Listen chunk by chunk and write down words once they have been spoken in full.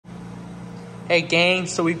Hey gang,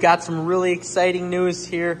 so we've got some really exciting news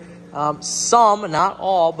here. Some, not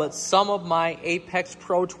all, but some of my Apex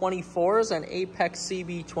Pro 24s and Apex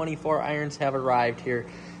CB 24 irons have arrived here.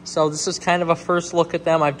 So this is kind of a first look at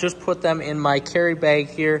them. I've just put them in my carry bag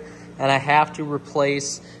here, and I have to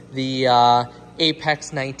replace the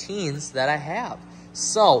Apex 19s that I have.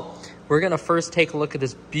 So we're going to first take a look at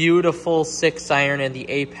this beautiful 6 iron in the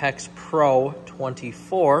Apex Pro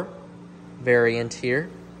 24 variant here.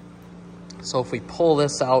 So if we pull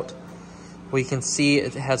this out, we can see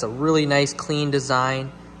it has a really nice clean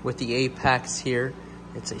design with the Apex here.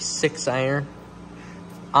 It's a 6 iron.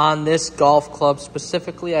 On this golf club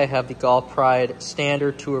specifically, I have the Golf Pride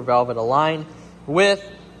Standard Tour Velvet Align with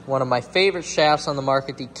one of my favorite shafts on the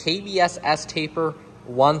market, the KBS S-Taper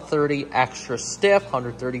 130 Extra Stiff,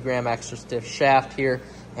 130 gram extra stiff shaft here.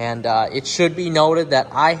 And it should be noted that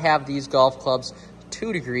I have these golf clubs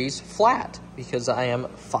 2 degrees flat because I am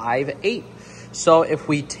 5'8". So if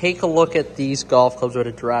we take a look at these golf clubs with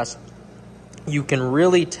address, you can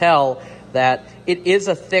really tell that it is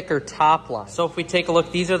a thicker top line. So if we take a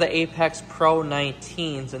look, these are the Apex Pro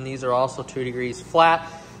 19s, and these are also 2 degrees flat.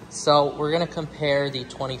 So we're going to compare the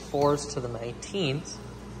 24s to the 19s.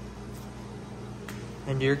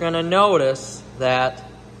 And you're going to notice that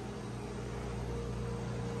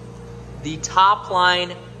the top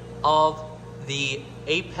line of the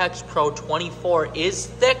Apex Pro 24 is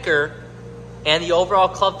thicker, and the overall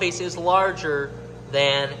club face is larger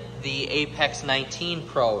than the Apex 19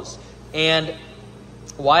 Pros. And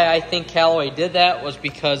why I think Callaway did that was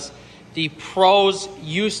because the Pros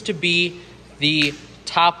used to be the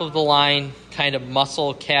top of the line kind of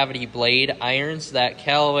muscle cavity blade irons that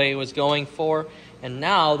Callaway was going for, and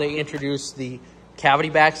now they introduced the cavity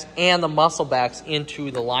backs and the muscle backs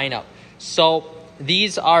into the lineup. So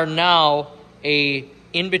these are now a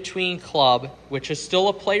in-between club, which is still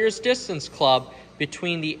a player's distance club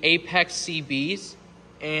between the Apex CBs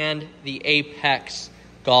and the Apex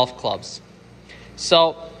golf clubs.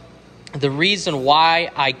 So the reason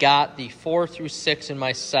why I got the 4 through 6 in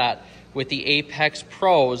my set with the Apex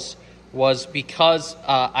Pros was because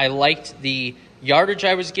I liked the yardage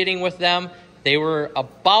I was getting with them. They were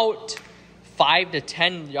about 5 to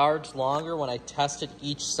 10 yards longer when I tested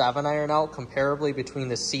each 7 iron out comparably between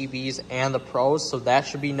the CBs and the Pros, so that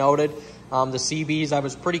should be noted. The CBs, I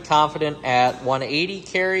was pretty confident at 180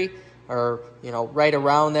 carry, or right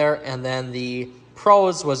around there, and then the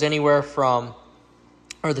Pros was anywhere from,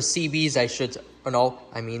 or the CBs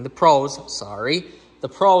the Pros, sorry. The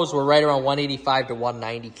Pros were right around 185 to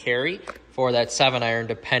 190 carry for that 7 iron,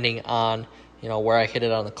 depending on where I hit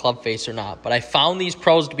it on the club face or not. But I found these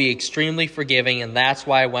Pros to be extremely forgiving, and that's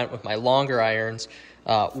why I went with my longer irons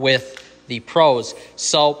with the Pros.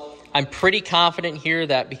 So I'm pretty confident here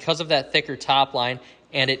that because of that thicker top line,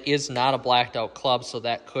 and it is not a blacked out club, so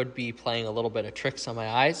that could be playing a little bit of tricks on my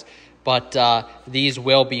eyes, but these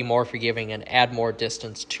will be more forgiving and add more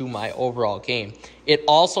distance to my overall game. It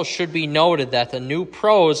also should be noted that the new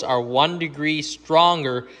Pros are 1 degree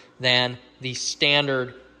stronger than the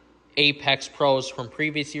standard Apex Pros from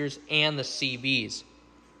previous years and the CBs.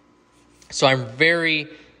 So I'm very,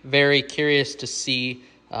 very curious to see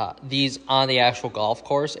these on the actual golf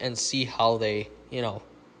course and see how they,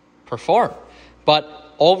 perform.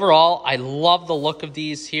 But overall, I love the look of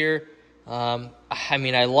these here. I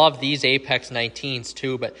love these Apex 19s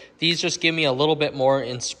too, but these just give me a little bit more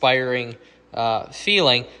inspiring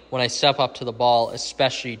feeling when I step up to the ball,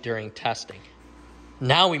 especially during testing.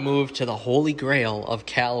 Now we move to the holy grail of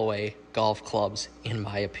Callaway golf clubs, in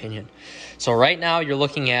my opinion. So right now you're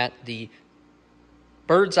looking at the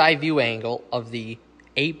bird's eye view angle of the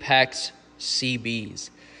Apex CBs.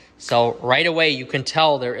 So right away you can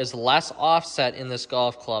tell there is less offset in this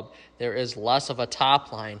golf club. There is less of a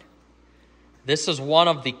top line. This is one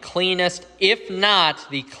of the cleanest, if not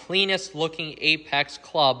the cleanest looking Apex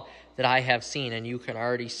club that I have seen, and you can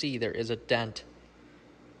already see there is a dent.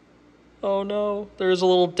 Oh no, there's a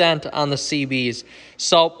little dent on the CBs.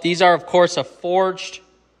 So these are, of course, a forged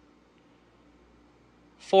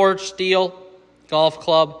steel golf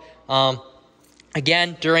club.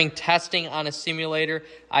 Again, during testing on a simulator,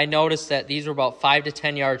 I noticed that these were about 5 to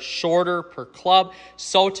 10 yards shorter per club.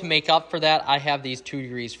 So to make up for that, I have these 2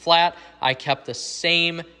 degrees flat. I kept the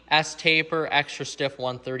same S-Taper extra stiff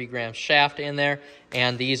 130 gram shaft in there,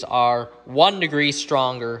 and these are 1 degree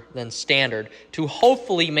stronger than standard to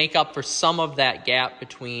hopefully make up for some of that gap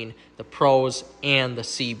between the Pros and the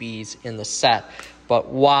CBs in the set. But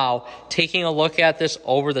wow, taking a look at this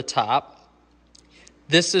over the top,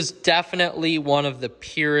 this is definitely one of the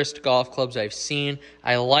purest golf clubs I've seen.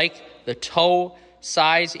 I like the toe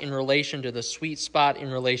size in relation to the sweet spot, in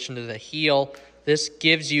relation to the heel. This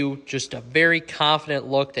gives you just a very confident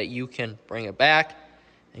look that you can bring it back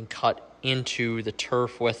and cut into the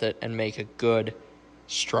turf with it and make a good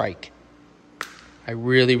strike. I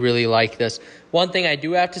really, really like this. One thing I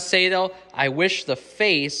do have to say, though, I wish the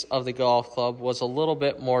face of the golf club was a little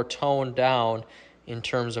bit more toned down in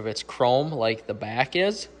terms of its chrome like the back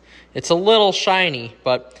is. It's a little shiny,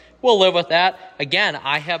 but we'll live with that. Again,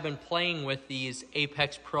 I have been playing with these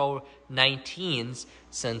Apex Pro 19s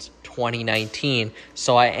since 2019,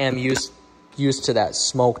 so I am used to that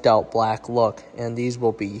smoked out black look, and these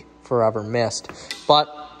will be forever missed.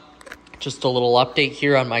 But just a little update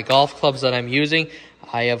here on my golf clubs that I'm using.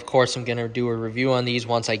 I, of course, am going to do a review on these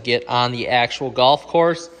once I get on the actual golf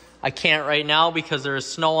course. I can't right now because there is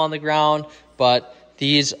snow on the ground, but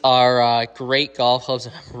these are great golf clubs,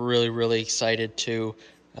 and I'm really, really excited to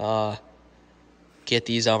get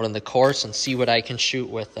these out on the course and see what I can shoot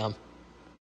with them.